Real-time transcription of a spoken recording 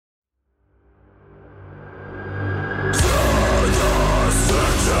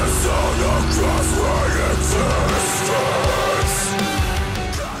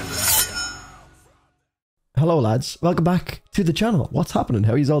lads, welcome back to the channel. What's happening?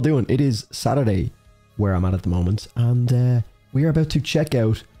 How are you all doing? It is Saturday where I'm at the moment, and we are about to check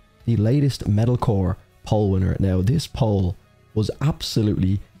out the latest metalcore poll winner. Now this poll was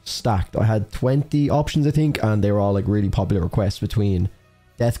absolutely stacked. I had 20 options I think, and they were all like really popular requests between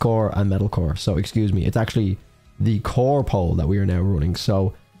deathcore and metalcore. So excuse me, it's actually the core poll that we are now running.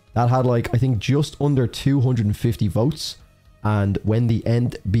 So that had like I think just under 250 votes. And When the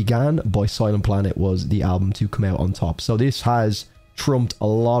End Began by Silent Planet was the album to come out on top. So this has trumped a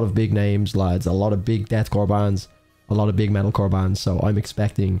lot of big names, lads. A lot of big deathcore bands, a lot of big metalcore bands. So I'm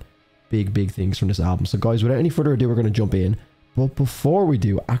expecting big things from this album. So guys, without any further ado, we're going to jump in. But before we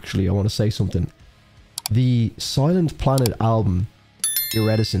do, actually, I want to say something. The Silent Planet album,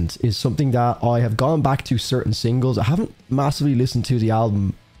 Iridescent, is something that I have gone back to certain singles. I haven't massively listened to the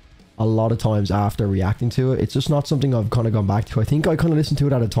album a lot of times after reacting to it. It's just not something I've kind of gone back to. I think I kind of listened to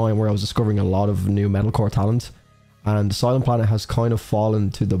it at a time where I was discovering a lot of new metalcore talent, and Silent Planet has kind of fallen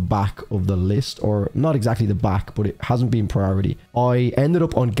to the back of the list, or not exactly the back, but it hasn't been priority. I ended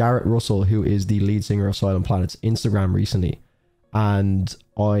up on Garrett Russell, who is the lead singer of Silent Planet's Instagram recently, and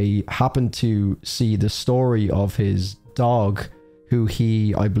I happened to see the story of his dog, who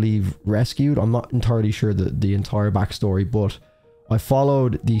he, I believe, rescued. I'm not entirely sure the entire backstory, but I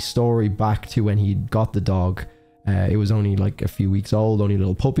followed the story back to when he got the dog. It was only like a few weeks old, only a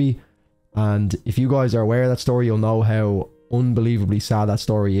little puppy. And if you guys are aware of that story, you'll know how unbelievably sad that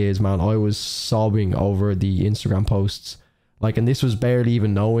story is, man. I was sobbing over the Instagram posts. Like, and this was barely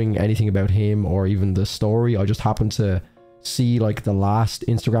even knowing anything about him or even the story. I just happened to see like the last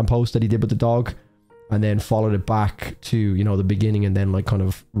Instagram post that he did with the dog, and then followed it back to, you know, the beginning, and then like kind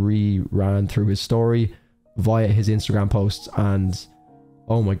of ran through his story via his Instagram posts. And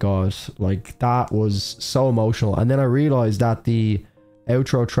oh my god, like that was so emotional. And then I realized that the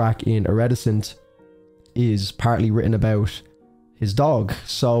outro track in Iridescent is partly written about his dog.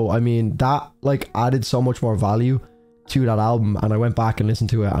 So I mean, that like added so much more value to that album. And I went back and listened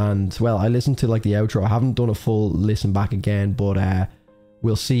to it, and well, I listened to like the outro. I haven't done a full listen back again, but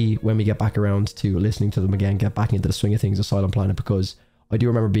we'll see when we get back around to listening to them again, get back into the swing of things of Silent Planet, because I do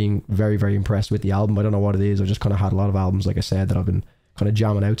remember being very impressed with the album. I don't know what it is. I just kind of had a lot of albums, like I said, that I've been kind of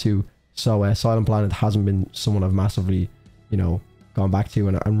jamming out to. So Silent Planet hasn't been someone I've massively, you know, gone back to,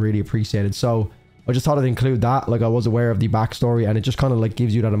 and I'm really appreciated. So I just thought I'd include that. Like, I was aware of the backstory, and it just kind of like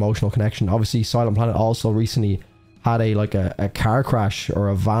gives you that emotional connection. Obviously, Silent Planet also recently had a car crash, or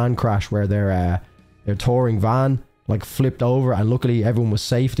a van crash, where their touring van like flipped over, and luckily everyone was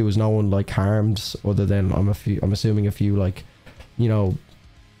safe. There was no one like harmed, other than I'm assuming a few like, you know,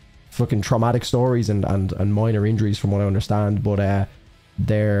 fucking traumatic stories and minor injuries from what I understand. But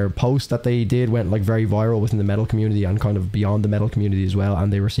their post that they did went like very viral within the metal community and kind of beyond the metal community as well,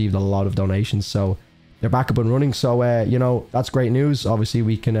 and they received a lot of donations, so they're back up and running. So you know, that's great news. Obviously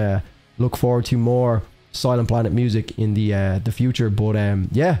we can look forward to more Silent Planet music in the future. But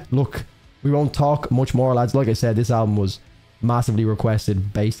yeah, look, we won't talk much more, lads. Like I said, this album was massively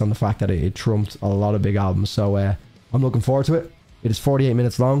requested based on the fact that it trumped a lot of big albums. So I'm looking forward to it. It is 48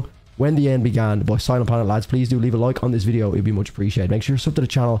 minutes long. When the End Began by Silent Planet, lads. Please do leave a like on this video. It'd be much appreciated. Make sure you're sub to the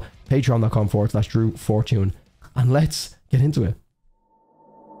channel, patreon.com/DrewFortune. And let's get into it.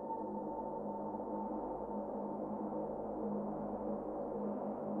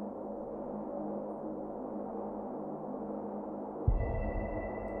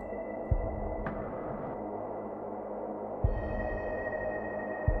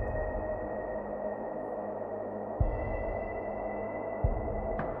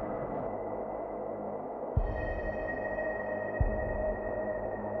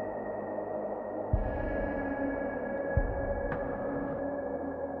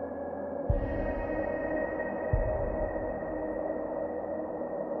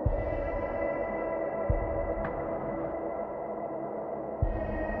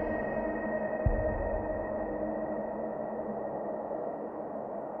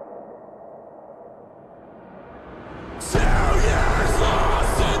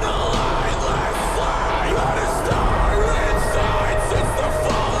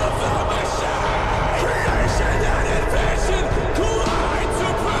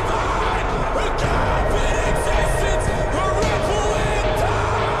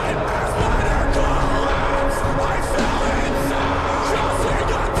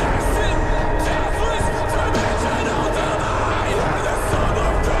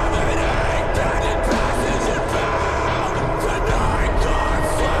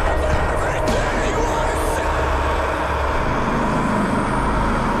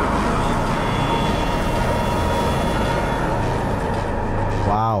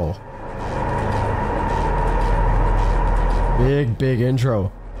 big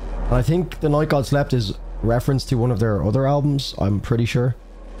intro. And I think The Night God Slept is reference to one of their other albums, I'm pretty sure.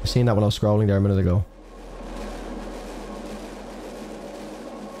 I seen that when I was scrolling there a minute ago.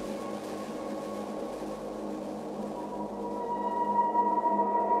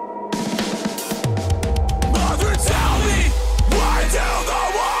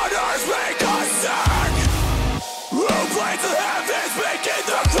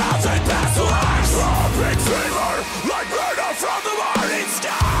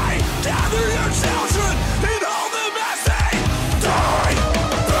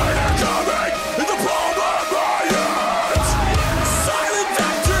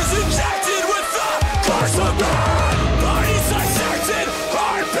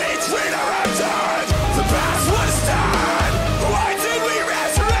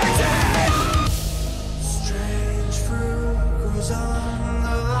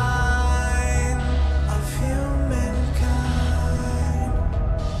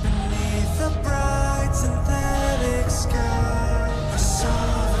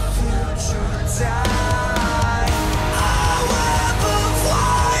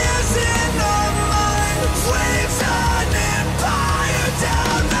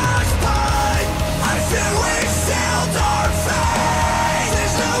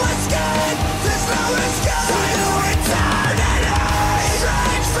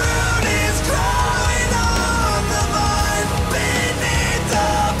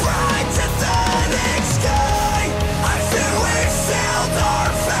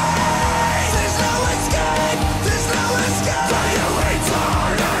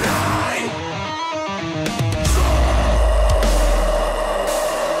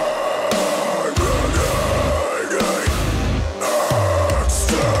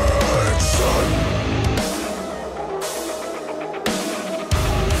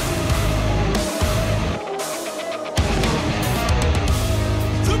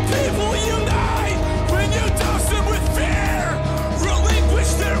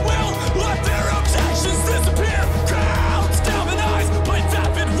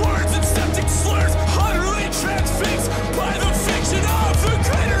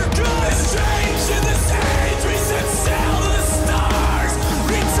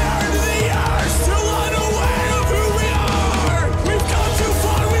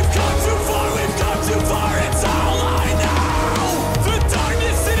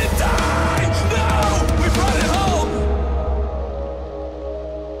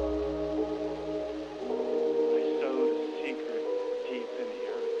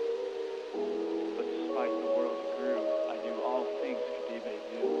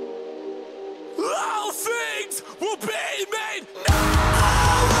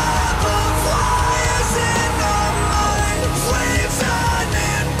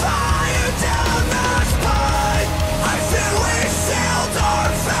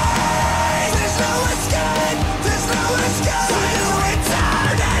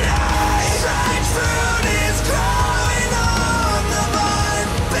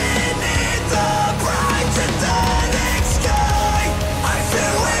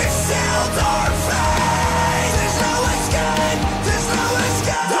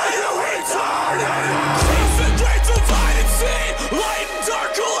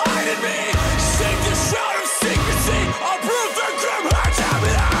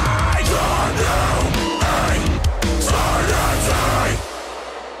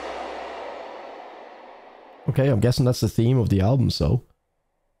 Okay, I'm guessing that's the theme of the album, so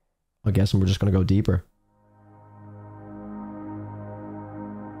I'm guessing we're just going to go deeper.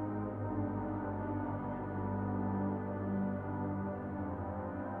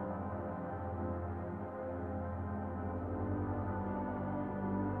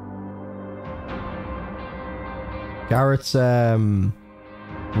 Garrett's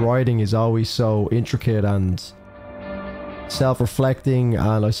writing is always so intricate and self-reflecting,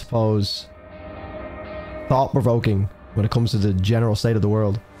 and I suppose thought-provoking when it comes to the general state of the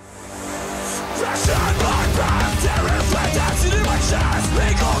world.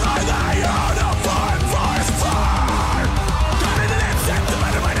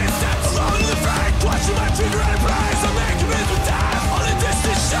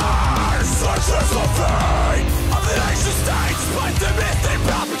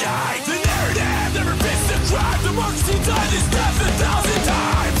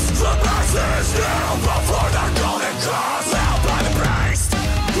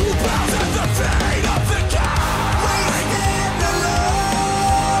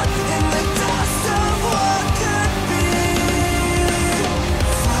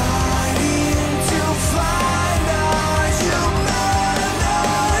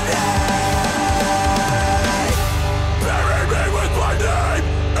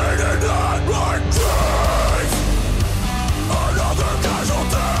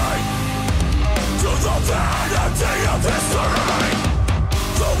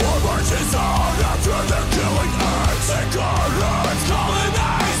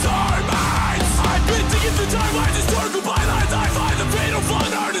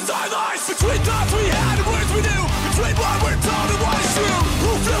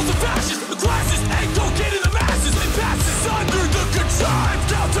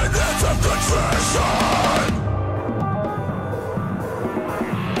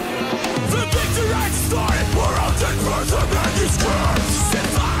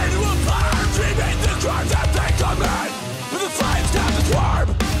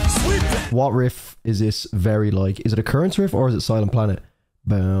 What riff is this very like? Is it a Currents riff or is it Silent Planet?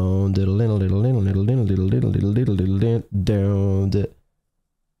 Bound diddle little little little little little little little little little little down.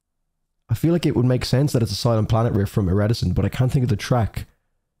 I feel like it would make sense that it's a Silent Planet riff from Iridescent, but I can't think of the track.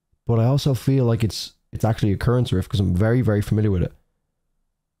 But I also feel like it's actually a Currents riff because I'm very, very familiar with it.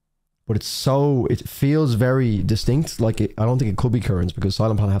 But it feels very distinct. Like I don't think it could be Currents because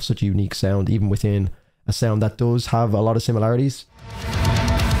Silent Planet have such a unique sound, even within a sound that does have a lot of similarities.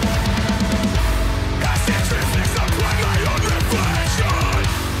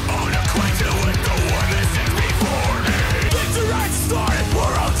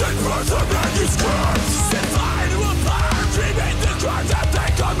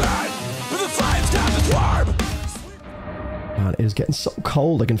 Man, it is getting so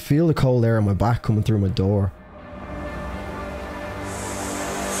cold. I can feel the cold air on my back coming through my door.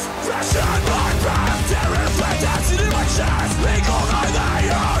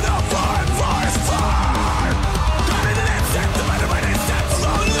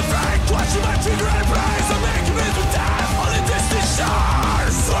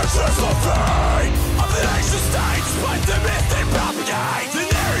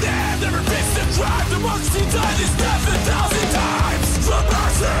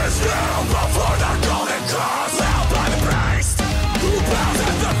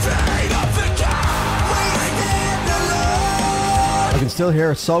 I can still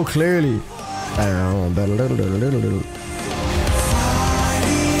hear it so clearly.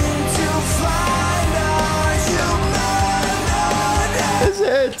 Is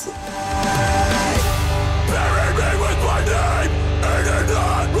it? Bury me with my name in an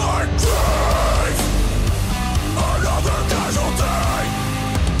unmarked grave. Another casualty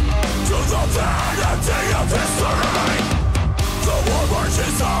to the vanity of history. The war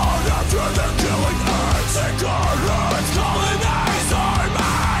marches on after the killing ends. Scarlett colonize our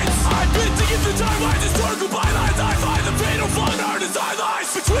minds. I've been digging the timelines, historical bylines. I find the fatal flaw in our design lines.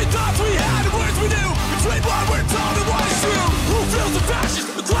 Between thoughts we had and words we knew. Between what we're told and what is true. Who feels the fascist,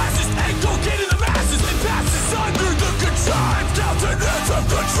 the classes, and cocaine in the masses. And passes under the contrived countenance of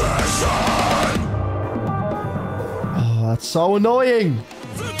contrition. Oh, that's so annoying.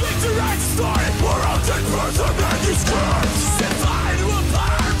 The Focusrite Scarlett, worlds and birds of manuscripts. Set fire to a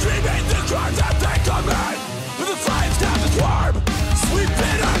fire, dreaming the crimes that they commit. With the flames down the swarm,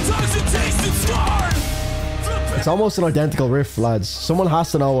 sweeping our tongues and tasting scorn. It's almost an identical riff, lads. Someone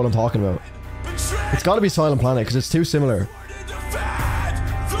has to know what I'm talking about. It's got to be Silent Planet because it's too similar.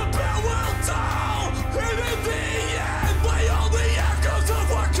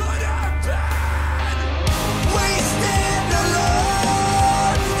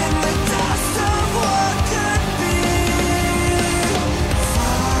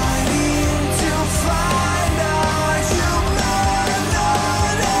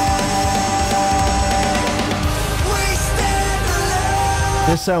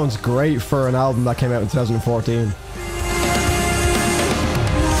 This sounds great for an album that came out in 2014.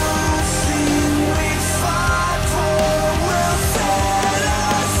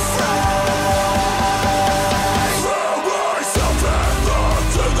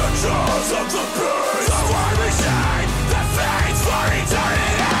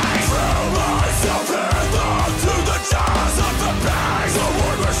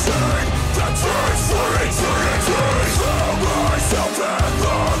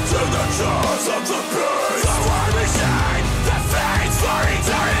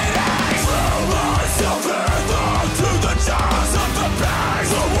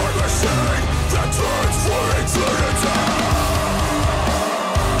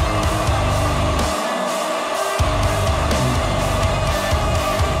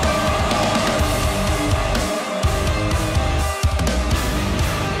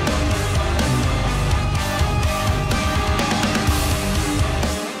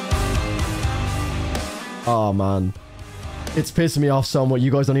 Oh man, it's pissing me off so much.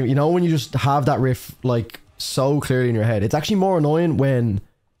 You guys don't even, you know, when you just have that riff like so clearly in your head. It's actually more annoying when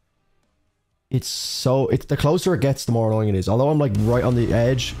it's the closer it gets, the more annoying it is. Although I'm like right on the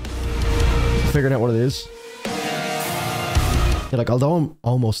edge figuring out what it is. Yeah, like although I'm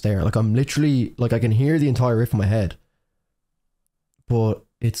almost there, like I'm literally like I can hear the entire riff in my head, but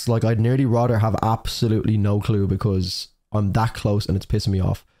it's like I'd nearly rather have absolutely no clue because I'm that close and it's pissing me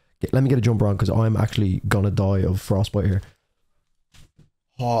off. Let me get a jumper on because I'm actually gonna die of frostbite here.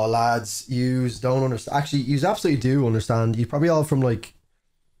 Oh lads, yous don't understand. Actually, yous absolutely do understand. You're probably all from like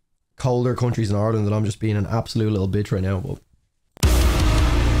colder countries in Ireland and I'm just being an absolute little bitch right now, but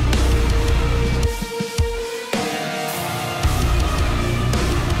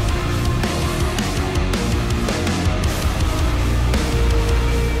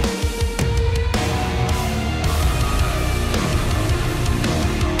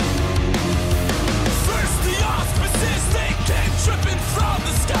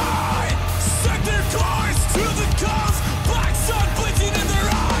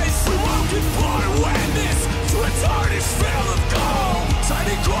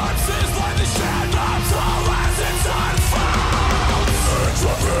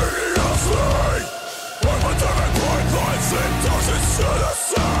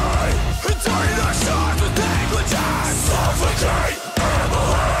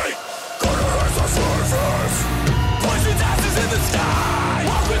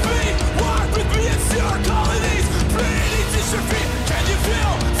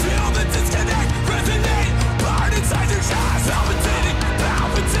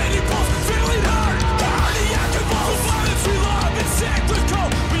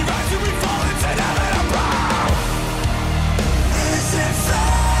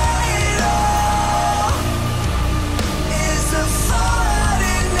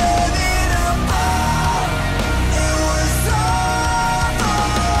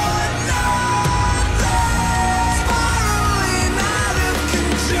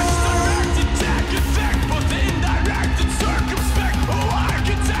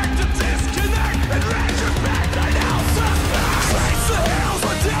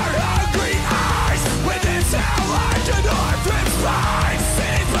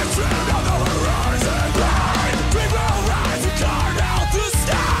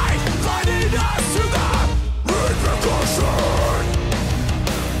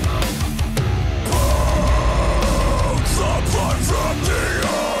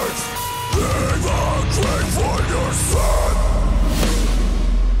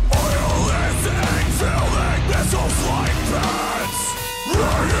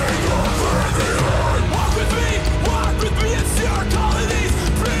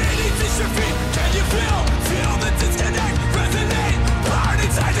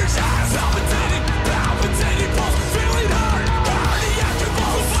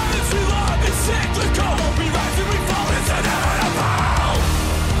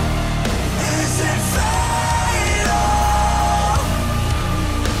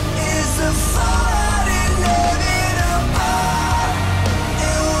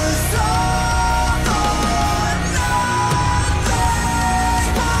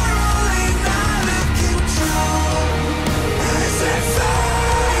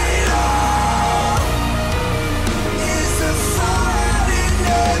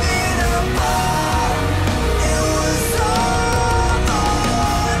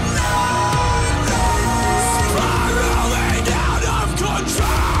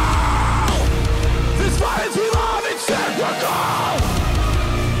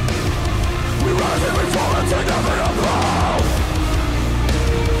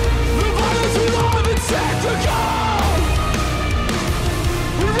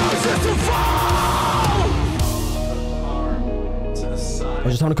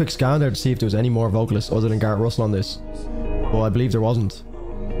just having a quick scan there to see if there was any more vocalists other than Garrett Russell on this. Well, I believe there wasn't.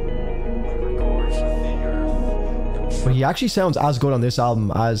 But he actually sounds as good on this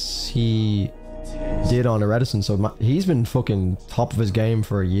album as he did on Eredison. So he's been fucking top of his game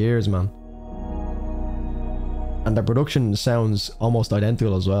for years, man. And the production sounds almost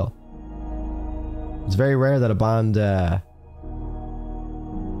identical as well. It's very rare that a band, it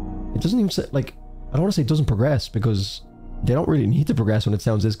doesn't even say, like, I don't want to say it doesn't progress, because they don't really need to progress when it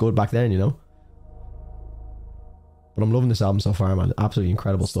sounds this good back then, you know? But I'm loving this album so far, man. Absolutely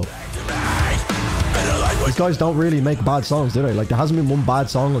incredible stuff. These guys don't really make bad songs, do they? Like, there hasn't been one bad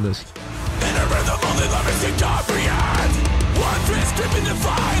song on this. It's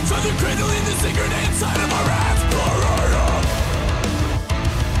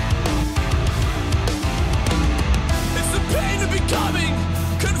the pain of becoming,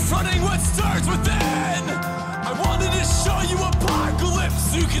 confronting what starts within. I wanted to show you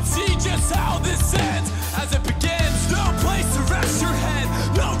apocalypse so you can see just how this ends. As it begins, no place to rest your head,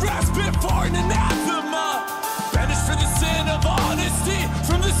 no respite for an anathema. Banished for the sin of honesty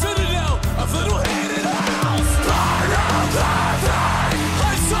from the citadel of little hidden house.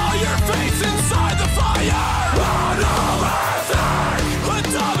 I saw your face inside the fire. A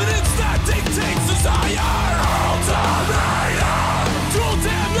dominance that dictates desire. Dual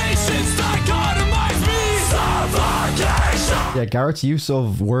damnations dichotomize me. Suffocation. Yeah, Garrett's use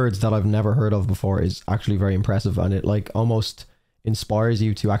of words that I've never heard of before is actually very impressive, and it like almost inspires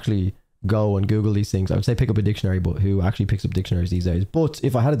you to actually go and Google these things. I would say pick up a dictionary, but who actually picks up dictionaries these days? But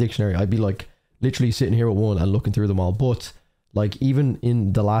if I had a dictionary, I'd be like literally sitting here with one and looking through them all. But like even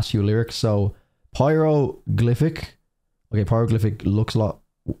in the last few lyrics, so pyroglyphic, okay, pyroglyphic looks a lot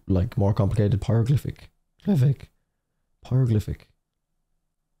like more complicated. Pyroglyphic, pyroglyphic,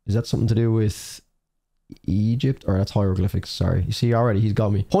 is that something to do with Egypt? Or that's hieroglyphics? Sorry, you see already he's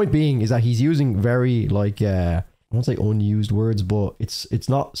got me. Point being is that he's using very like I won't say unused words, but it's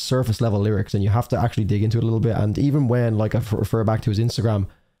not surface level lyrics, and you have to actually dig into it a little bit. And even when like I refer back to his Instagram,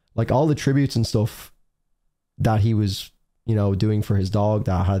 like all the tributes and stuff that he was, you know, doing for his dog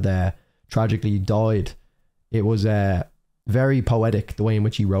that had tragically died, it was very poetic the way in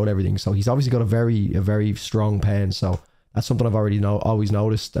which he wrote everything. So he's obviously got a very strong pen. So that's something I've already always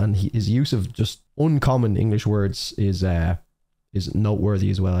noticed. And his use of just uncommon English words is noteworthy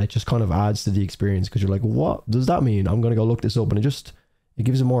as well. It just kind of adds to the experience, because you're like, what does that mean? I'm gonna go look this up, and it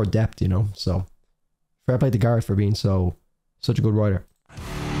gives it more depth, you know. So fair play to Garrett for being such a good writer.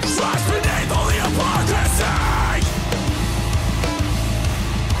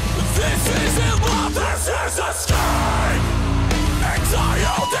 This isn't love, this is escape.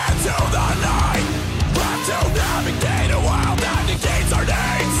 Exiled into the night, left to navigate a world that negates our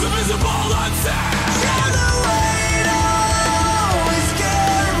needs. The visible unseen. Yeah, the weight always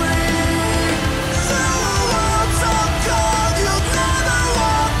scary. Through a world so cold, you'll never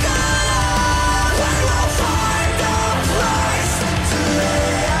walk alone. We will find a place to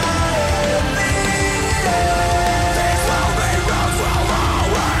lay our feet. These lonely roads will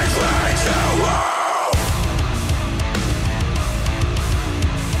always lead to home.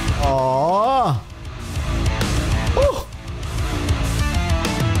 Aww. Woo.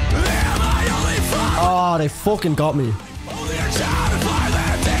 Oh, they fucking got me.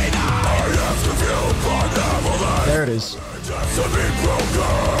 There it is.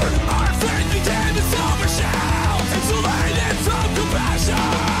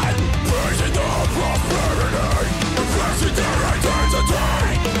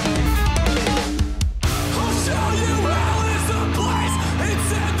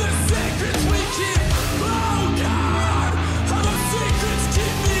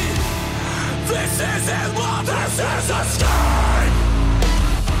 This isn't love, this is escape.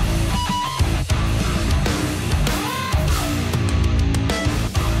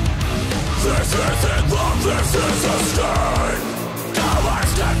 This isn't love, this is escape.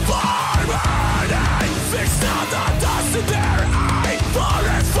 Colors can fly burning, fixed on the dust in their eye.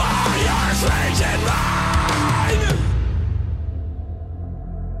 Forest fires raging mine.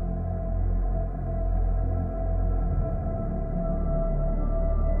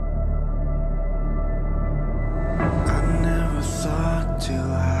 To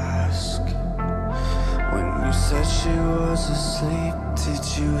ask, when you said she was asleep, did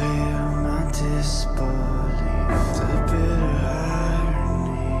you hear my disbelief? The bitter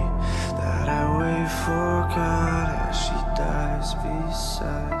irony that I wait for God as she dies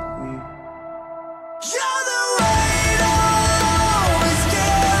beside me. You're the weight always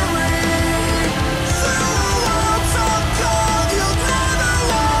carry. Through a world so cold, you'll never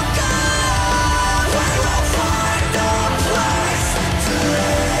walk alone. We will find a place to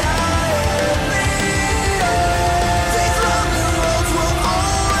live.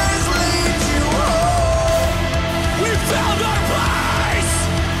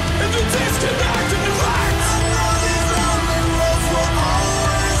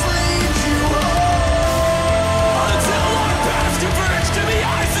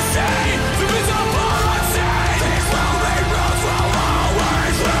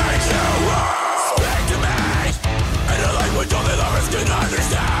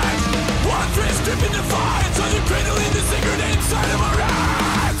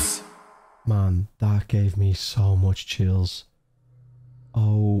 Man, that gave me so much chills.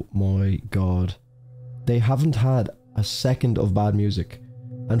 Oh my god. They haven't had a second of bad music.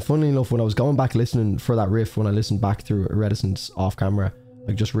 And funnily enough, when I was going back listening for that riff, when I listened back through Reticence off camera,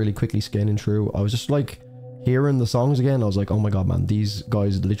 like just really quickly scanning through, I was just like hearing the songs again. I was like, oh my god, man, these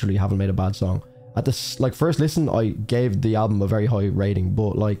guys literally haven't made a bad song. At this like first listen, I gave the album a very high rating,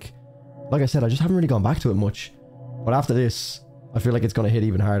 but like I said, I just haven't really gone back to it much. But after this, I feel like it's gonna hit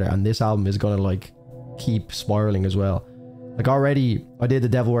even harder, and this album is gonna like keep spiraling as well. Like already, I did the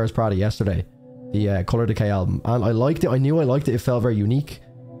Devil Wears Prada yesterday, the Color Decay album, and I liked it. I knew I liked it. It felt very unique.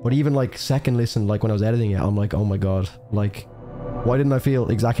 But even like second listen, like when I was editing it, I'm like, oh my god, like why didn't I feel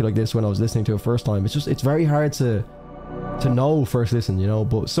exactly like this when I was listening to it first time? It's just, it's very hard to know first listen, you know.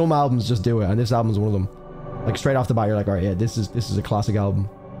 But some albums just do it, and this album's one of them. Like straight off the bat, you're like, alright, yeah, this is a classic album,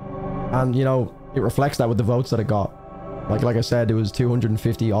 and you know it reflects that with the votes that it got. Like I said, it was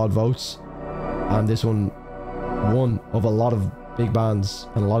 250 odd votes, and this one of a lot of big bands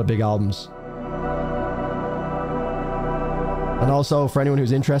and a lot of big albums. And also, for anyone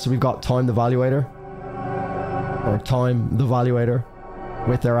who's interested, we've got Time the Valuator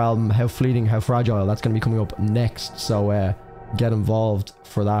with their album How Fleeting, How Fragile. That's going to be coming up next, so get involved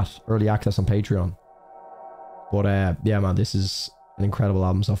for that. Early access on Patreon. But yeah, man, this is an incredible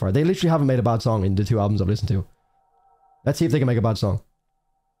album so far. They literally haven't made a bad song in the 2 albums I've listened to. Let's see if they can make a bad song.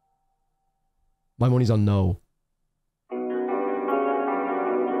 My money's on no.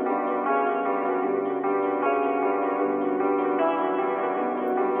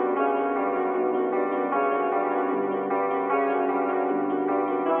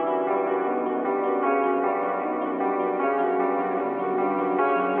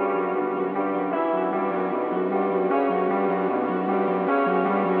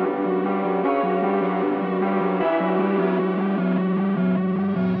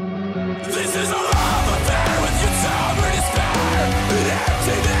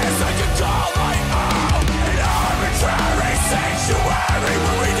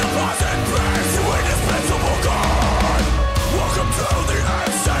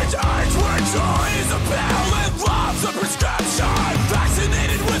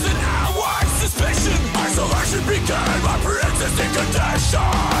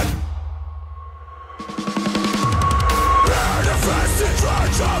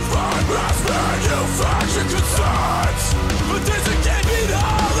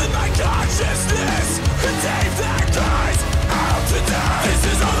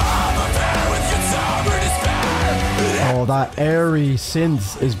 Oh, that airy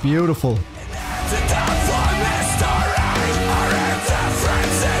synth is beautiful.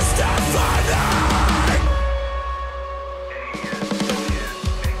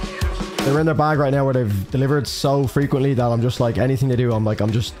 They're in their bag right now where they've delivered so frequently that I'm just like, anything they do,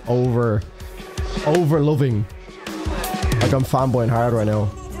 I'm just over loving. Like I'm fanboying hard right now.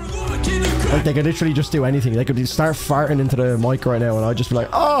 Like they could literally just do anything. They could start farting into the mic right now and I'd just be like,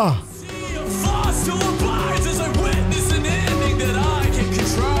 oh!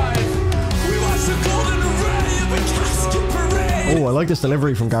 Oh, I like this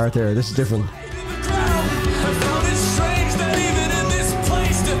delivery from Gareth there. This is different.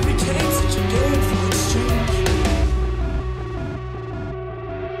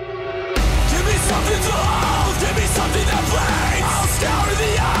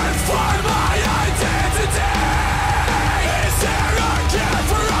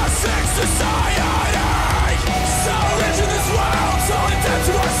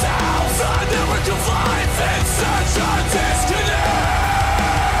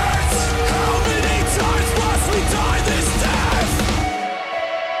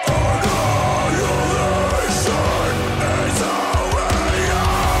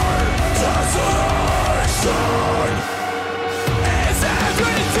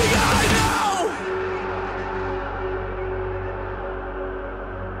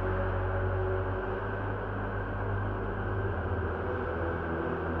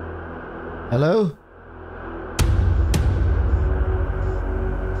 Hello?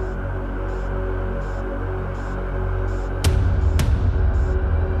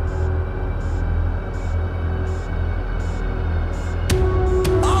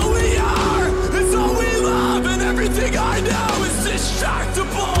 All we are is all we love, and everything I know is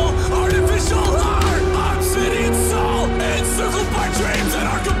distractible. Artificial heart, obsidian soul, encircled by dreams that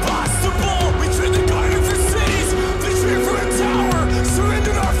are combustible. We trade the garden for cities, the tree for a tower.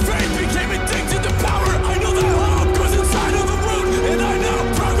 Surrendered our faith, became addicted to power. I know that hope goes inside of the root, and I know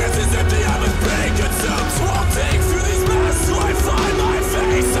progress is empty, I must be consumed. So I'll dig through these masks till I find my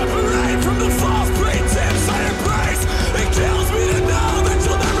face. Separate from the false pretense I embrace. It kills me to know that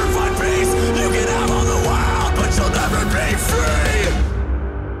you'll never find peace.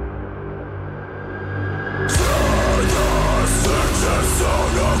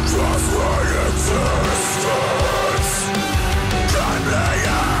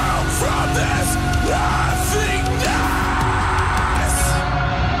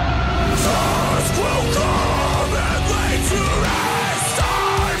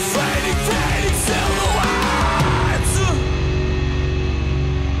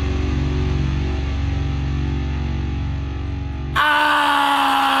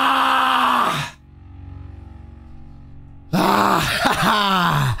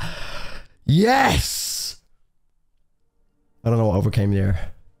 Yes! I don't know what overcame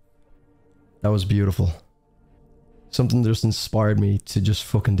there. That was beautiful. Something just inspired me to just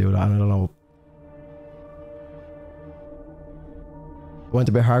fucking do that, and I don't know. I went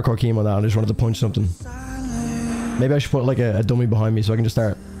a bit hardcore keen on that, and I just wanted to punch something. Maybe I should put like a dummy behind me so I can just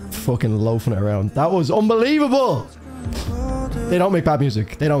start fucking loafing it around. That was unbelievable! They don't make bad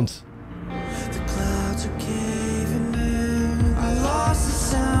music. They don't. The clouds are caving in. I lost the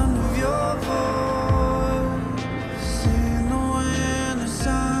sound of your voice in the winter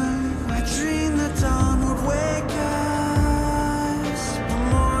sun. I dreamed the dawn would wake us, but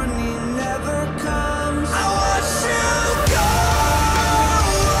morning never comes. I watch you go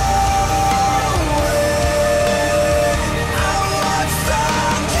away. I watch the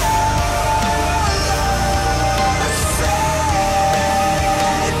colors fade.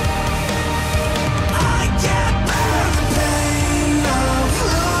 I can't bear the pain of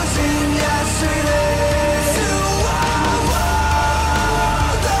losing yesterday to a world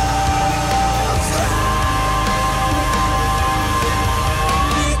of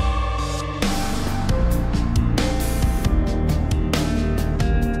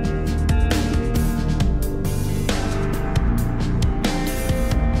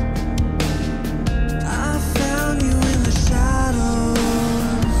I found you in the shadows,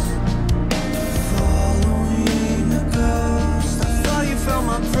 following a ghost. I thought you felt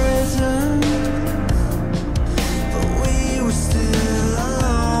my presence, but we were still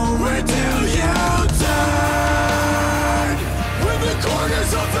alone. Where do you turn when the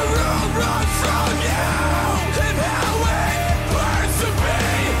corners of the room run from you? And how it burns to be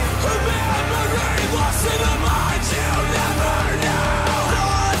a memory lost in a mind you never knew. I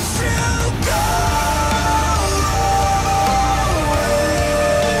watched you go away.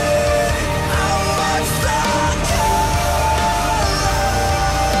 I watched the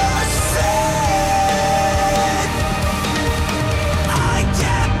colors fade. I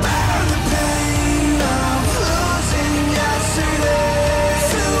can't bear the pain of losing yesterday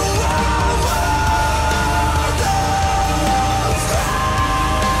to a world of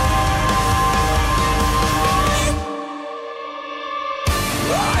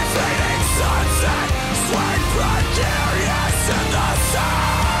Fading sunset, swing precarious in the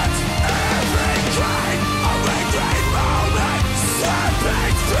sun. Every grain, a lingering moment,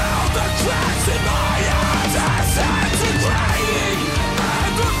 slipping through the cracks in my eyes, disintegrating.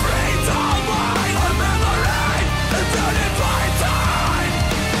 Every breath on mine, a memory, imputed by time.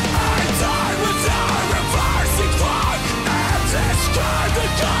 And time without reversing clock, and discard the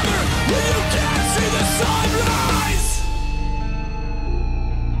color when you can't see the sunrise.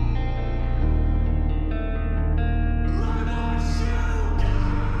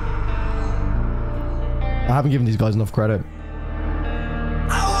 I haven't given these guys enough credit.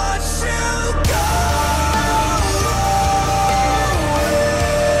 I watched you go away.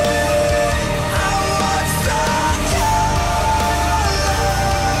 I watched the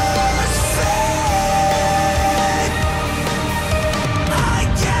colors fade. I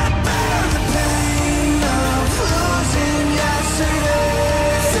can't bear the pain of losing yesterday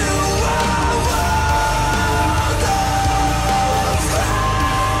to a world of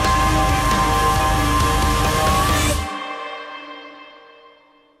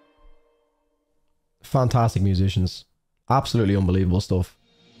Fantastic musicians. Absolutely unbelievable stuff.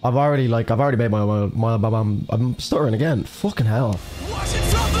 I've already made I'm stuttering again. Fucking hell. Watching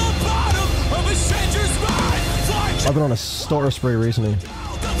from the bottom of a stranger's mind, flying I've been on a stutter spree recently.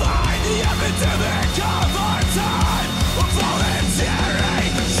 behind the epidemic of our time, a voluntary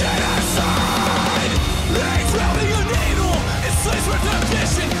genocide. It's really a needle, it slays with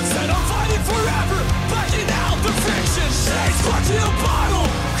ambition, set on fighting forever, backing out the fiction. Shades clutching a bottle,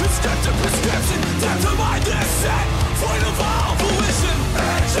 conscripted prescription, death to my descent, point of all volition,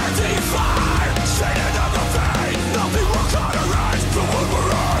 injecting fire, straight into the vein, nothing will cauterize the one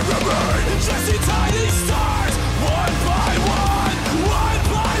where I remain. Ingesting tiny stars, one by one,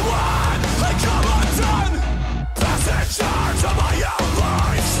 I come undone. Passing charge of my own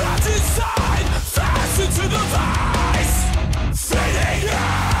life, trapped inside, fast into the vice. Fading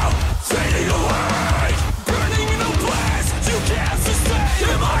out, fading away, burning in a blaze you can't sustain.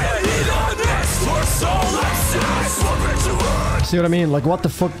 Am I a hedonist or soul excess? See what I mean? Like, what the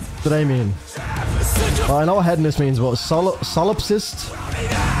fuck do they mean? Well, I know what hedonist means, but solipsist?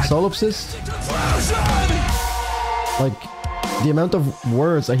 Solipsist? Like, the amount of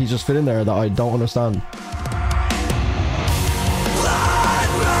words that he just fit in there that I don't understand.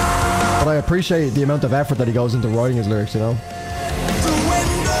 But I appreciate the amount of effort that he goes into writing his lyrics, you know?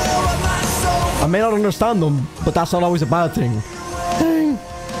 I may not understand them, but that's not always a bad thing.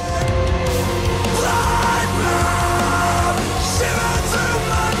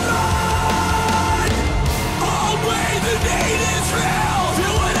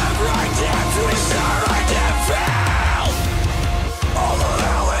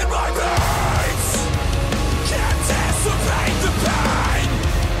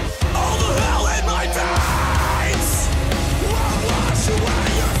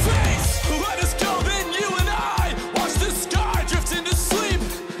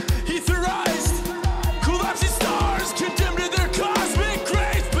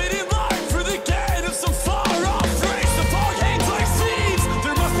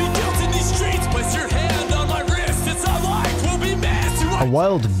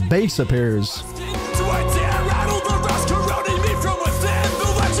 wild bass appears.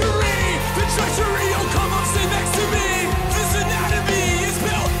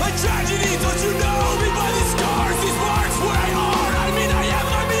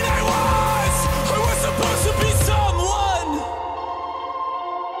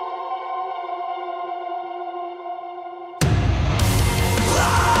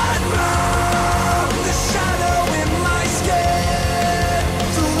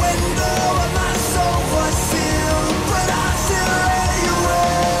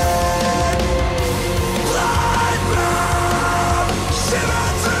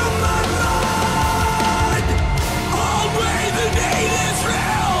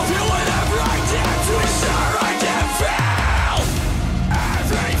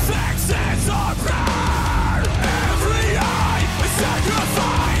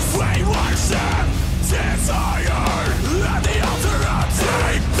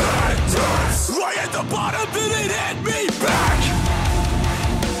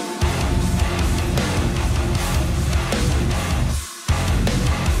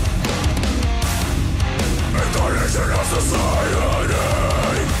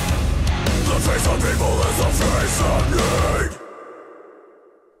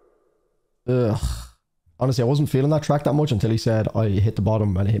 Ugh. Honestly, I wasn't feeling that track that much until he said I hit the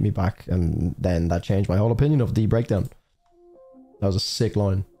bottom and it hit me back, and then that changed my whole opinion of the breakdown. That was a sick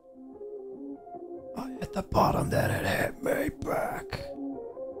line. I hit the bottom, then it hit me back.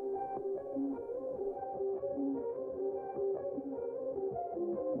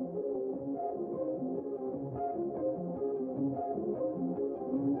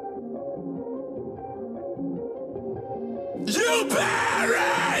 You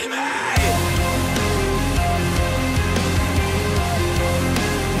bury me!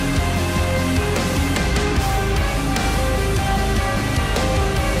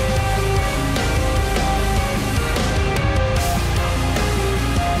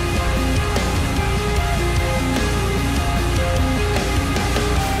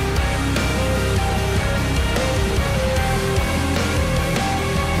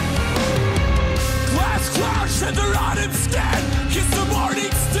 And they're on him skin. Kiss the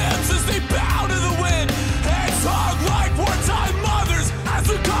morning stems as they bow to the wind. Hands hung like wartime mothers as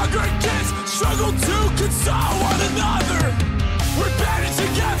the congregants struggle to console one another. We're banded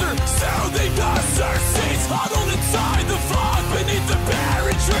together, soothing us our seats, huddled inside the fog beneath the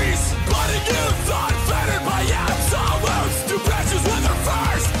barren trees. Budding youth unfettered by absolutes. Do branches wither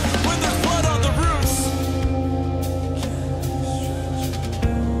first when there's blood on the roots.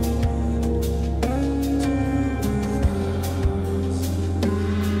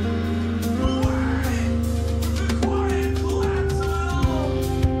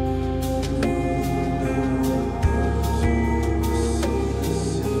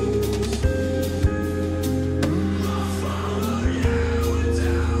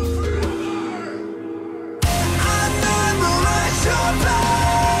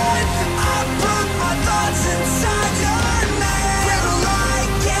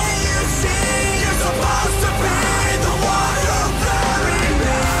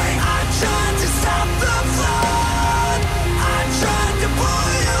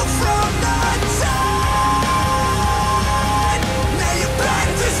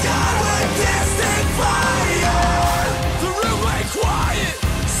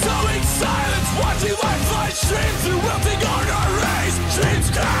 Streams through wilting arteries. Dreams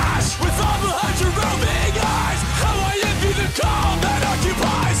crash with all the hundred roaming eyes. How I envy the calm that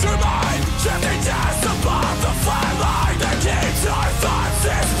occupies her mind. Drifting dust above the flat line that keeps our thoughts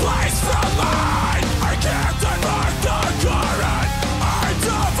displaced from mine. I can't divert the current. I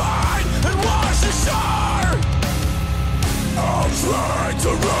divine and wash ashore. I'll try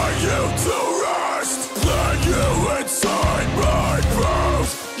to run you to rest. Let you inside my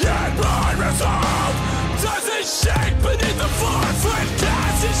proof. Yet my resolve doesn't shake beneath the 4-foot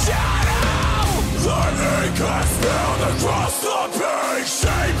casting shadow. The ink has spilled across the page,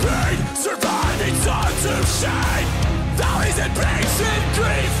 shaping surviving sons of shame. Valleys and peaks in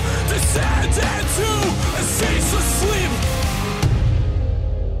grief, the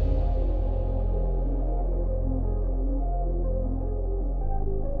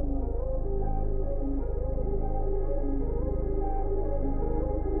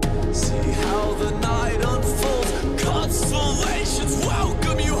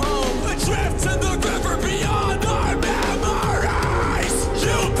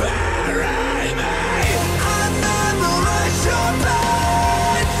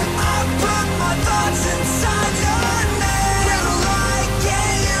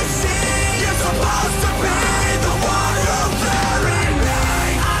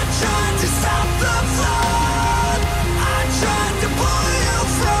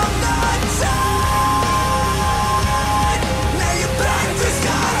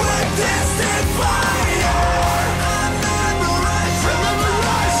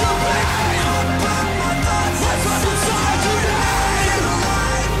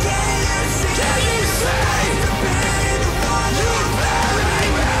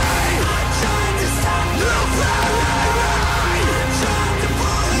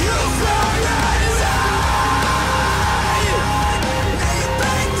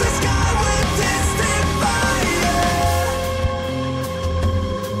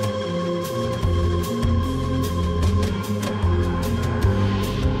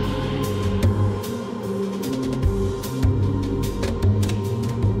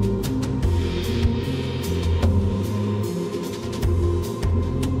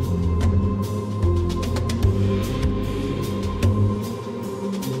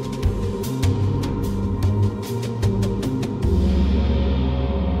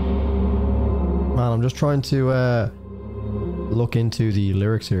Man, I'm just trying to look into the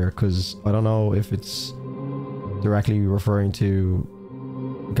lyrics here, because I don't know if it's directly referring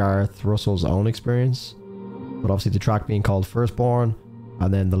to Gareth Russell's own experience, but obviously the track being called Firstborn,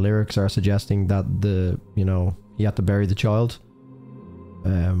 and then the lyrics are suggesting that he had to bury the child.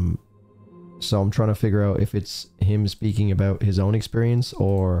 So I'm trying to figure out if it's him speaking about his own experience,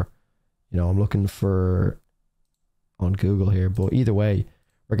 or I'm looking for on Google here. But either way,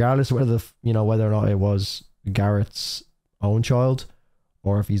 regardless of whether whether or not it was Garrett's own child,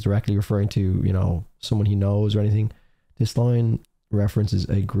 or if he's directly referring to someone he knows or anything, this line references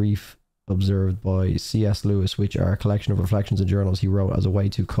a grief observed by C.S. Lewis, which are a collection of reflections and journals he wrote as a way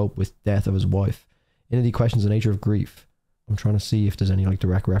to cope with death of his wife. In it, he questions the nature of grief. I'm trying to see if there's any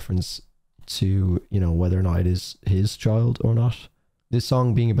direct reference to whether or not it is his child or not. This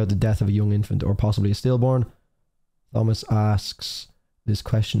song being about the death of a young infant, or possibly a stillborn. Thomas asks this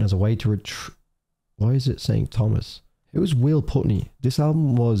question as a way to why is it saying Thomas? It was Will Putney. This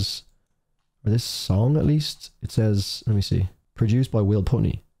album was, or this song at least, it says, let me see, produced by Will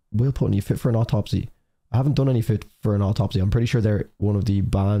Putney. Will Putney, Fit for an Autopsy. I haven't done any Fit for an Autopsy. I'm pretty sure they're one of the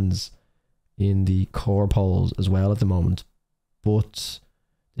bands in the core polls as well at the moment. But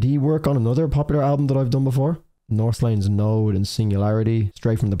did he work on another popular album that I've done before? Northlane's Node and Singularity,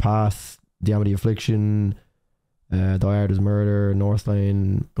 Straight from the Path, The Amity Affliction, Die Hard is Murder,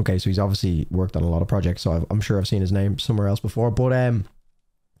 Northlane. Okay, so he's obviously worked on a lot of projects, so I'm sure I've seen his name somewhere else before. But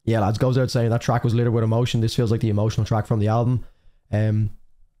yeah, lads, goes out saying that track was littered with emotion. This feels like the emotional track from the album.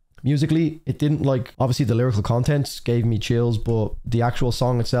 Musically, it didn't obviously the lyrical content gave me chills, but the actual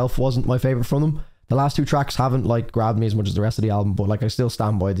song itself wasn't my favorite from them. The last two tracks haven't grabbed me as much as the rest of the album, but I still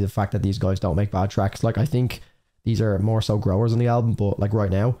stand by the fact that these guys don't make bad tracks. I think these are more so growers on the album, but right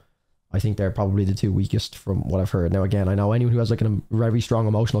now, I think they're probably the two weakest from what I've heard. Now again, I know anyone who has a very strong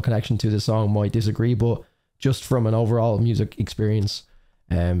emotional connection to this song might disagree, but just from an overall music experience,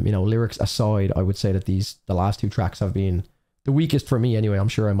 lyrics aside, I would say that the last two tracks have been the weakest for me anyway. I'm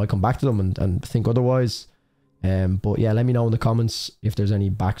sure I might come back to them and think otherwise. But yeah, let me know in the comments if there's any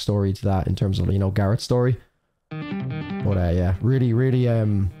backstory to that in terms of Garrett's story. But yeah, really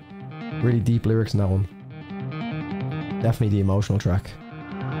deep lyrics in that one. Definitely the emotional track.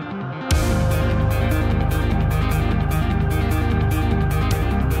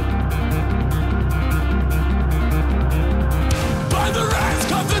 By the rest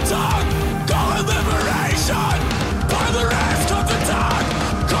comes the tongue, call it liberation. By the rest comes the tongue,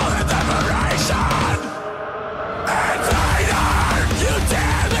 call it liberation. Invader, you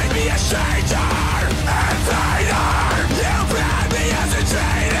dare make me a stranger. Invader, you brand me as a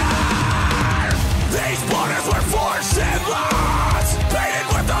traitor. These borders were forged in laws, painted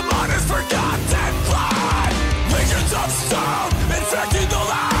with the mother's forgotten blood. Legions of stone infecting the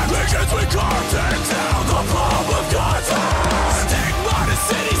land. Legions we carved into the palm of God's hand. Stigma to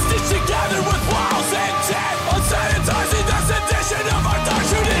cities stitched together with walls and dead, unsanitizing the sedition of our dark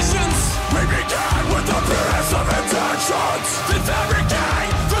traditions. We began with the purest of intentions, then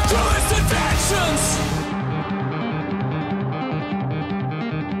fabricate the cruelest inventions.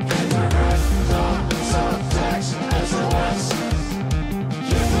 Internet, subtext, SOS.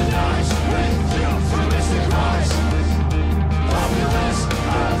 Humanize with euphemistic lies. Populist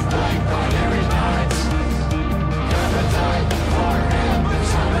of blank binary minds. Appetite for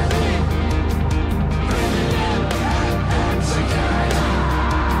ambiguity. Breathing in and security.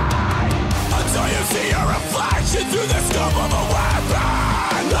 Until you see a reflection through the scope of a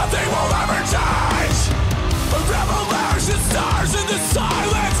weapon, nothing will ever change. A revolution stars in the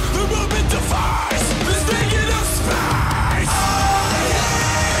silence. The movement defies this negative space. I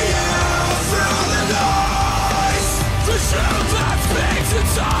hear you through the noise. The truth that speaks in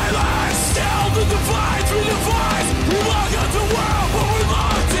silence. Still the divides we devise. We walk out the world, but we're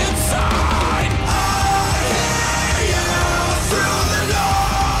locked inside. I hear you through the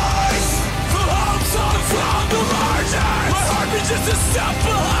noise. The hope song from the margins. My heart beat just a step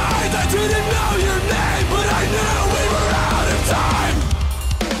behind. I didn't know your name, but I knew we were out of time.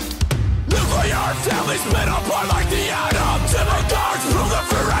 Nuclear families split apart like the atom. Civil guards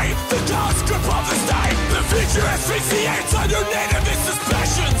proliferate. The ghost grip of the state. The future asphyxiates under nativist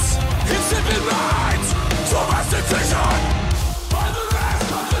suspicions. Insipid minds, domestication. By the rest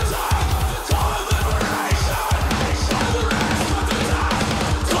of the time, call it liberation. By the rest of the time,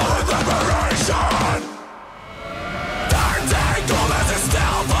 call it liberation. Dark tangled as a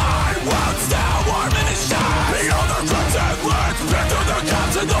stillborn, wound still warm in his shine. Beyond the crimson lids, bent through the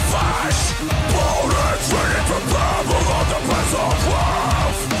gaps in the flesh. Bullets raining from babble on the press of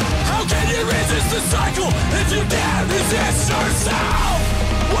love. How can you resist the cycle if you can't resist yourself?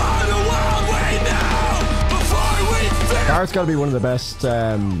 What a world we know. Scarlett's got to be one of the best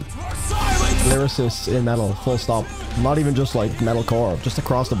lyricists in metal, full stop. Not even just like metalcore, just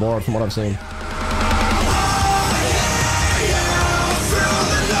across the board from what I've seen. The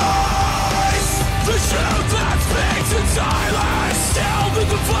truth that speaks in silence, still the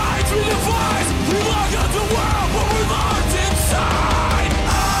divides we devise. We look at the world, but we're locked inside.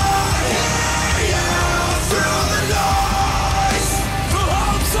 I hear you through the noise. The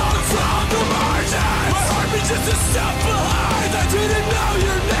hope song from the margins. My heart beat just a step behind. I didn't know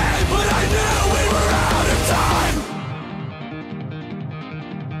your name, but I knew we were out of time.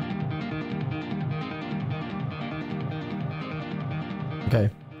 Okay.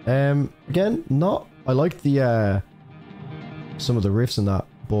 Again, not. I like the some of the riffs in that,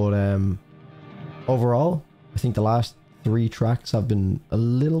 but overall, I think the last 3 tracks have been a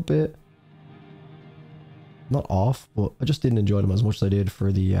little bit not off, but I just didn't enjoy them as much as I did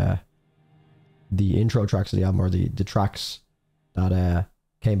for the intro tracks of the album, or the tracks that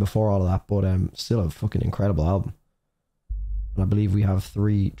came before all of that. But still a fucking incredible album, and I believe we have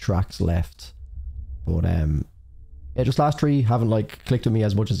 3 tracks left, but yeah, just last 3 haven't like clicked with me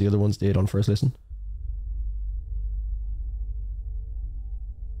as much as the other ones did on first listen.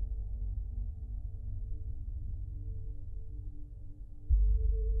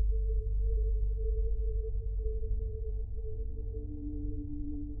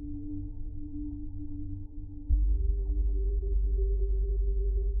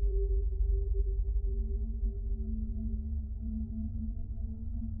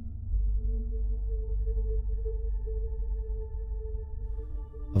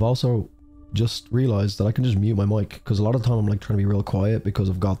 I've also just realized that I can just mute my mic, because a lot of the time I'm like trying to be real quiet because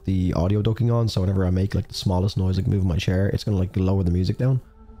I've got the audio ducking on, so whenever I make like the smallest noise, like moving my chair, it's gonna like lower the music down.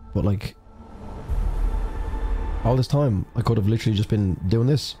 But like all this time I could have literally just been doing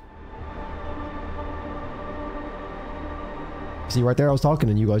this. See, right there I was talking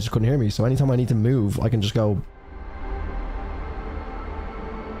and you guys just couldn't hear me, so anytime I need to move I can just go.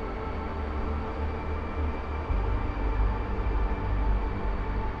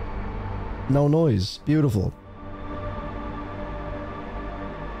 No noise. Beautiful.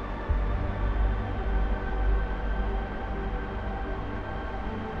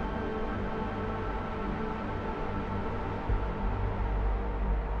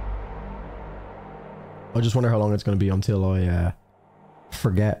 I just wonder how long it's going to be until I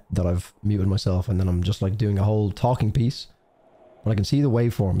forget that I've muted myself, and then I'm just like doing a whole talking piece. But I can see the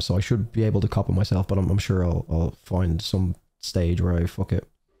waveform, so I should be able to copy myself, but I'm sure I'll find some stage where I fuck it.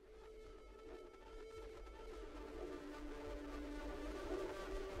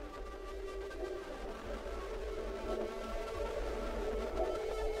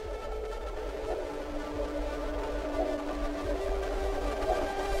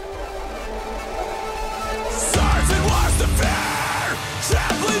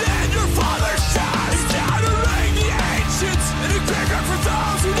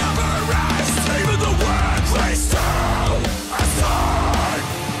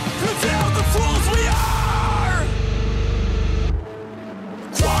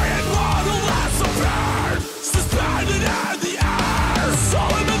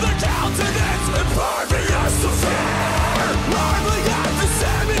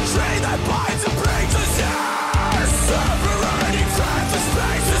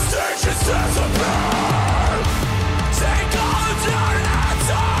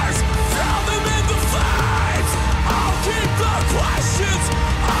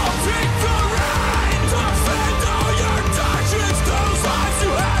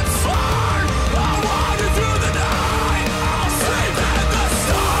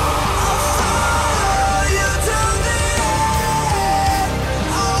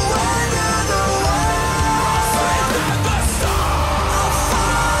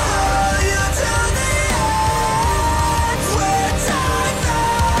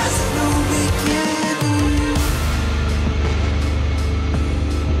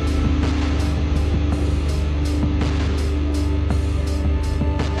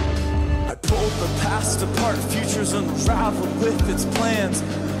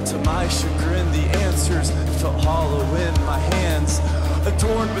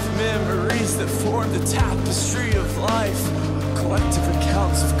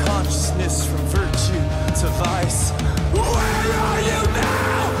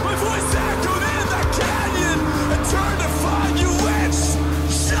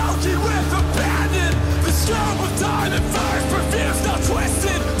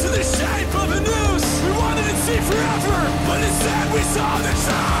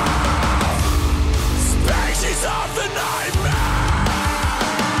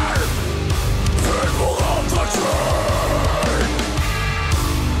 People of the truth.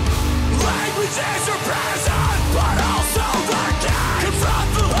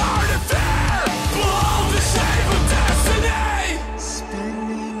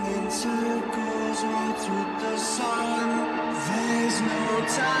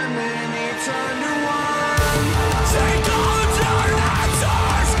 time and he turned to one. Take all of your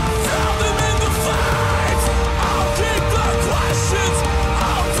answers, throw them in the flames. I'll keep the questions,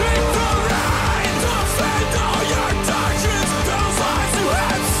 I'll take the rain. Defend all your dungeons, those lies you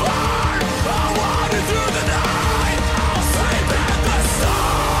had sworn. I'll wander through the night, I'll sleep in the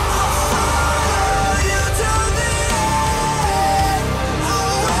storm. Follow you to the end.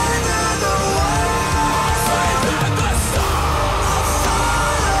 I'll weather the world. Sleep in the storm.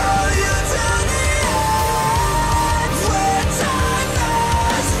 Follow you to the end. Where time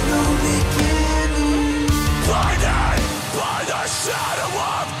has no beginning. Blinded by the shadow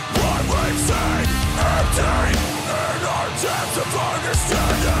of what we've seen. Empty in our depth of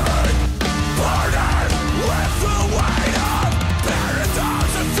understanding. Burdened with the weight of paradox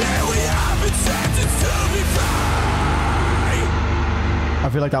of fear we have been sentenced to be free. I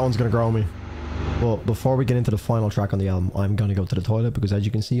feel like that one's gonna grow me. Well, before we get into the final track on the album, I'm gonna go to the toilet because, as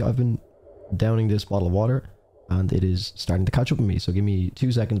you can see, I've been downing this bottle of water and it is starting to catch up with me. So give me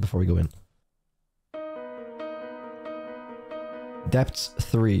 2 seconds before we go in. Depths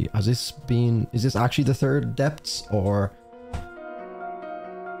 3. Has this been... Is this actually the third Depths, or...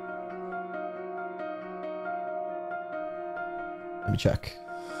 Let me check.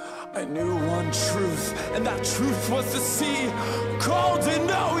 I knew one truth, and that truth was the sea. Cold and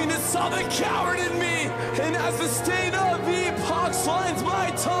knowing it saw the coward in me. And as the stain of epochs lines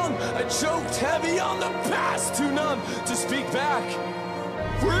my tongue, I choked heavy on the past, too numb to speak back.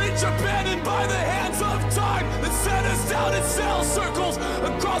 We're each abandoned by the hands of time that sent us down in cell circles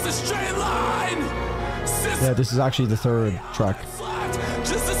across a straight line. Yeah, this is actually the third track.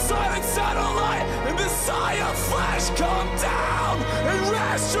 Just a silent satellite and the sigh of flesh. Come down and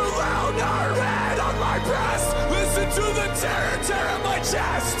rest your lunar head on my breast. Listen to the terror tear at my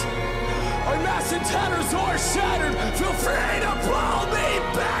chest. Our mass antennas are shattered. Feel free to pull me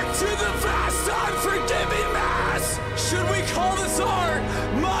back to the vast unforgiving mass. Should we call this art?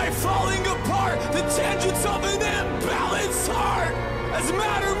 My falling apart, the tangents of an imbalanced heart. As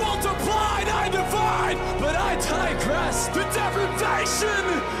matter multiplied, I divide, but I digress. The deprivation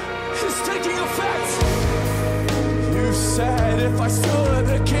is taking effect. You said if I stood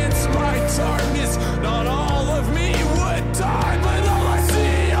against my darkness, not all of me would die, but all I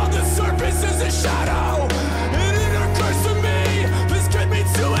see on the surface is a shadow. And it occurs to me, this could mean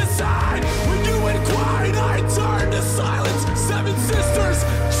suicide. When you inquired, I turned to silence. Seven sisters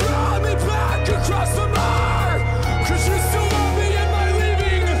draw me back across the mar. Cause you still love me in my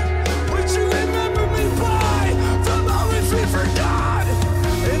leaving. Would you remember me by the moments we forgot?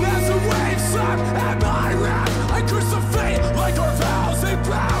 And as the waves slap at my wrath, I curse the fate like our vows. They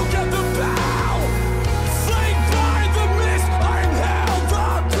bow at the bow. Flanked by the mist, I inhale the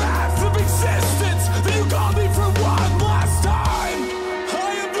breath of existence that you called me for one last time. I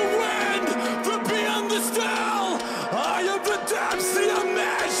am the wind, the beyond the still. I am the depths, the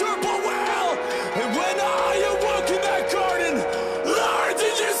immeasurable will. And when I awoke in that garden, Lord,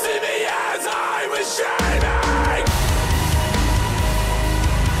 did you see me as I was shining?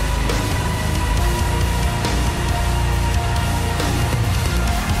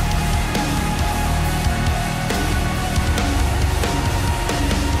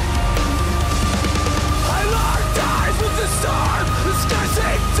 I locked eyes with the storm. The sky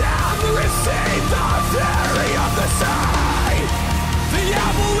sank down to receive the fury of the sea. The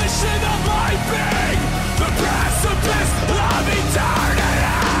abolition of my being, the precipice of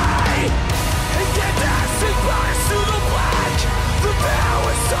eternity. And get dancing burst through the black. The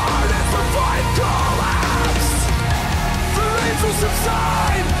power started as the void collapsed. The rains will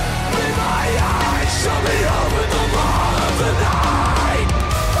subside. May my eyes show me over the law of the night.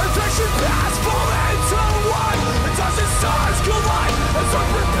 Perfection pass, fall into one. A dozen stars collide as a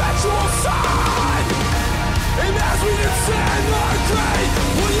perpetual sun. And as we descend our grave,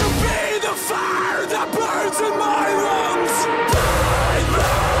 will you be the fire that burns in my lungs? Breathe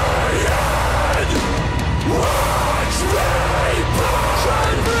me in. Watch me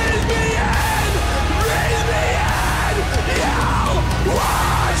burn. Breathe me in. Breathe me in. You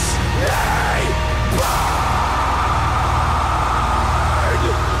watch me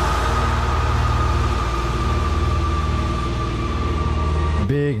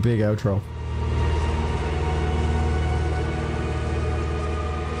burn. Big outro.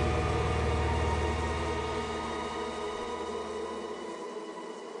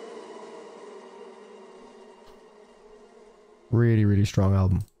 Really strong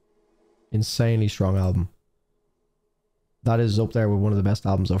album. Insanely strong album. That is up there with one of the best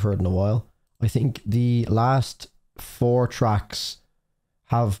albums I've heard in a while. I think the last 4 tracks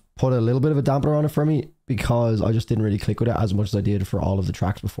have put a little bit of a dampener on it for me, because I just didn't really click with it as much as I did for all of the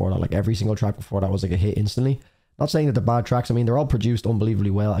tracks before that. Like every single track before that was like a hit instantly. Not saying that they're bad tracks. I mean, they're all produced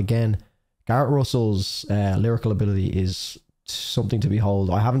unbelievably well. Again, Garrett Russell's lyrical ability is something to behold.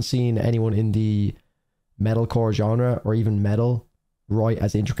 I haven't seen anyone in the metalcore genre or even metal write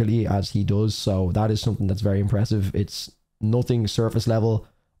as intricately as he does. So that is something that's very impressive. It's nothing surface level.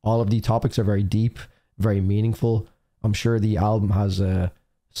 All of the topics are very deep, very meaningful. I'm sure the album has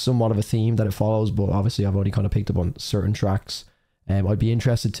somewhat of a theme that it follows, but obviously I've only kind of picked up on certain tracks. I'd be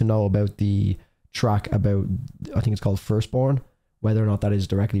interested to know about the track about, I think it's called Firstborn, whether or not that is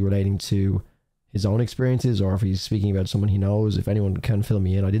directly relating to his own experiences or if he's speaking about someone he knows. If anyone can fill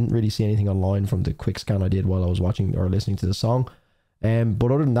me in. I didn't really see anything online from the quick scan I did while I was watching or listening to the song.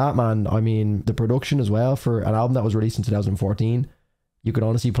 But other than that, man, I mean, the production as well for an album that was released in 2014, you could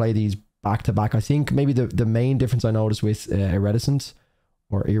honestly play these back to back. I think maybe the main difference I noticed with Iridescent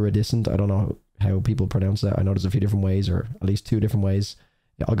or Iridescent, I don't know how people pronounce that. I know there's a few different ways, or at least 2 different ways.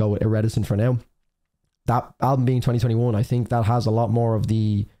 Yeah, I'll go with Iridescent for now. That album being 2021, I think that has a lot more of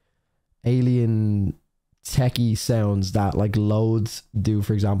the alien techie sounds that like Loads do,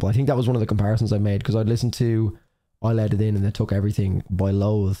 for example. I think that was one of the comparisons I made, because I'd listened to I Let It In and They Took Everything by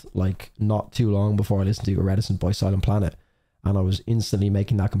Loathe like not too long before I listened to Iridescent by Silent Planet, and I was instantly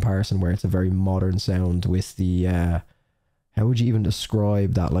making that comparison where it's a very modern sound with the how would you even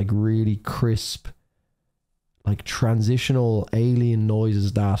describe that, like really crisp, like transitional alien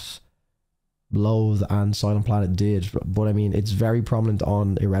noises that Loathe and Silent Planet did. But I mean, it's very prominent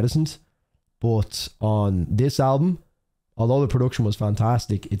on Iridescent, but on this album, although the production was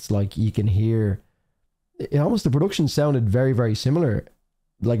fantastic, it's like you can hear it, almost the production sounded very, very similar,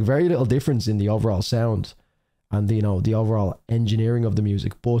 like very little difference in the overall sound and the, you know, the overall engineering of the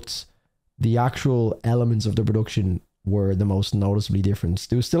music, but the actual elements of the production were the most noticeably different.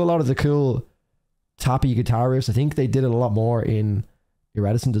 There was still a lot of the cool tappy guitar riffs. I think they did it a lot more in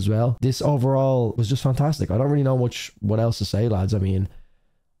Iridescent as well. This overall was just fantastic. I don't really know much what else to say, lads. I mean,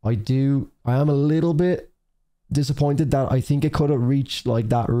 I am a little bit disappointed that I think it could have reached like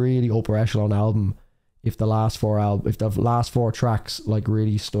that really upper echelon album if the last 4 tracks like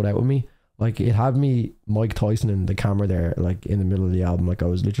really stood out with me. Like it had me Mike Tyson in the camera there, like in the middle of the album. Like I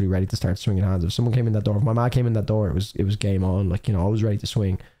was literally ready to start swinging hands. If someone came in that door, if my man came in that door, it was game on. Like, you know, I was ready to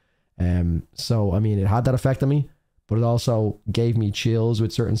swing. So I mean, it had that effect on me, but it also gave me chills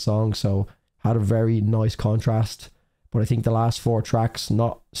with certain songs. So had a very nice contrast. But I think the last 4 tracks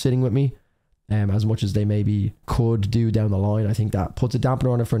not sitting with me as much as they maybe could do down the line. I think that puts a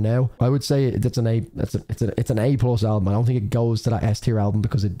dampener on it for now. I would say it's an A plus album. I don't think it goes to that S tier album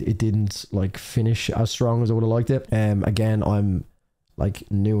because it didn't like finish as strong as I would have liked it. Again, I'm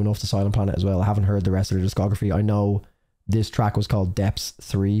like new enough to Silent Planet as well. I haven't heard the rest of their discography. I know this track was called Depths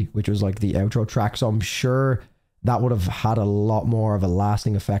 3, which was like the outro track. So I'm sure that would have had a lot more of a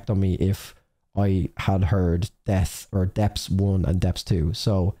lasting effect on me if I had heard Depths 1 and Depths 2.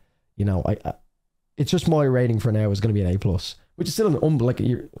 So, you know, it's just my rating for now is going to be an A+, which is still an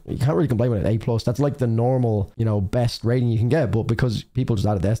you can't really complain with an A+. That's like the normal, you know, best rating you can get. But because people just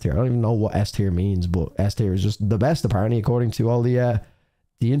added S tier, I don't even know what S tier means, but S tier is just the best apparently according to all the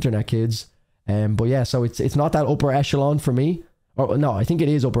internet kids. But yeah, so it's not that upper echelon for me. Or no, I think it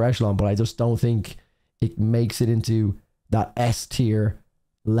is upper echelon, but I just don't think it makes it into that S tier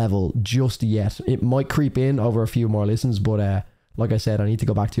level just yet. It might creep in over a few more listens, but like I said, I need to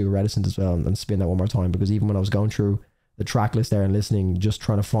go back to Reticent as well and spin that one more time, because even when I was going through the track list there and listening, just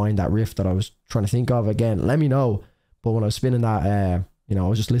trying to find that riff that I was trying to think of, again, let me know. But when I was spinning that, you know, I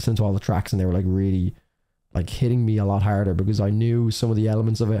was just listening to all the tracks and they were like really like hitting me a lot harder because I knew some of the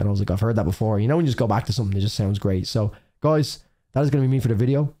elements of it and I was like, I've heard that before. You know, when you just go back to something, it just sounds great. So guys, that is going to be me for the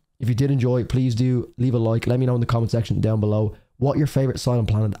video. If you did enjoy, please do leave a like. Let me know in the comment section down below what your favorite Silent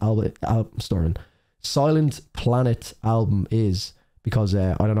Planet Silent Planet album is, because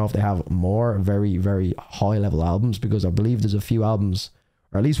I don't know if they have more very, very high level albums, because I believe there's a few albums,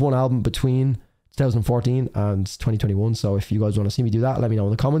 or at least one album between 2014 and 2021. So if you guys want to see me do that, let me know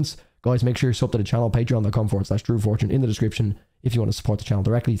in the comments. Guys, make sure you sub to the channel, patreon.com/DrewFortune in the description if you want to support the channel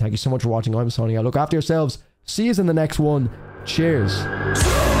directly. Thank you so much for watching. I'm signing out. Look after yourselves. See you in the next one. Cheers.